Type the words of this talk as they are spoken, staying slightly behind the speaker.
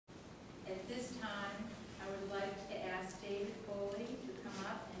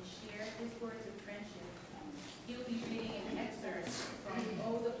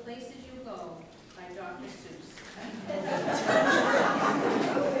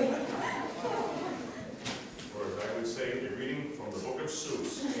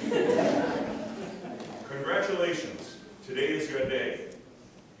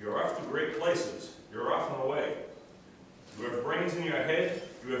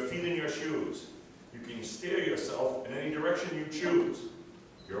feet in your shoes. You can steer yourself in any direction you choose.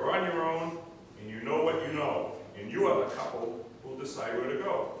 You're on your own, and you know what you know, and you are the couple who'll decide where to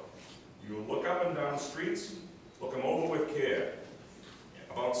go. You look up and down streets, look them over with care.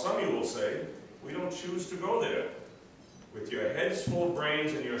 About some you will say, we don't choose to go there. With your heads full of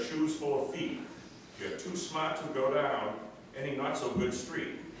brains and your shoes full of feet, you're too smart to go down any not-so-good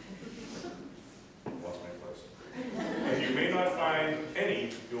street. Lost my place. And you may not find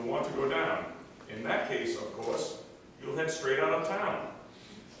any you'll want to go down. In that case, of course, you'll head straight out of town.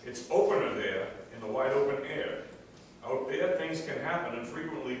 It's opener there in the wide open air. Out there, things can happen, and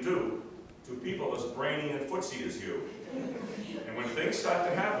frequently do, to people as brainy and footsie as you. And when things start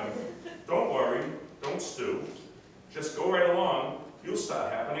to happen, don't worry, don't stew. Just go right along, you'll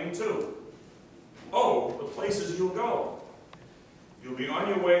start happening too. Oh, the places you'll go. You'll be on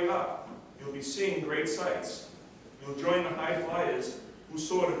your way up. You'll be seeing great sights. You'll join the high flyers who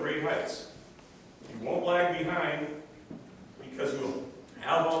soar to great heights. You won't lag behind because you'll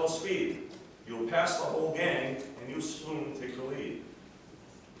have all the speed. You'll pass the whole gang and you'll soon take the lead.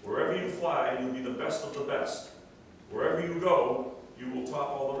 Wherever you fly, you'll be the best of the best. Wherever you go, you will top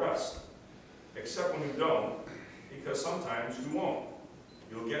all the rest. Except when you don't, because sometimes you won't.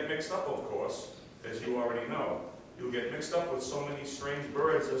 You'll get mixed up, of course, as you already know. You'll get mixed up with so many strange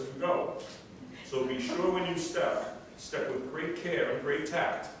birds as you go. So be sure when you step with great care and great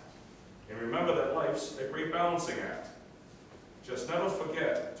tact. And remember that life's a great balancing act. Just never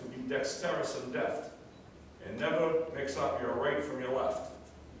forget to be dexterous and deft, and never mix up your right from your left.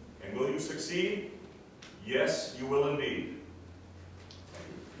 And will you succeed? Yes, you will indeed.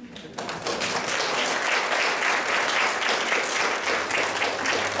 Thank you.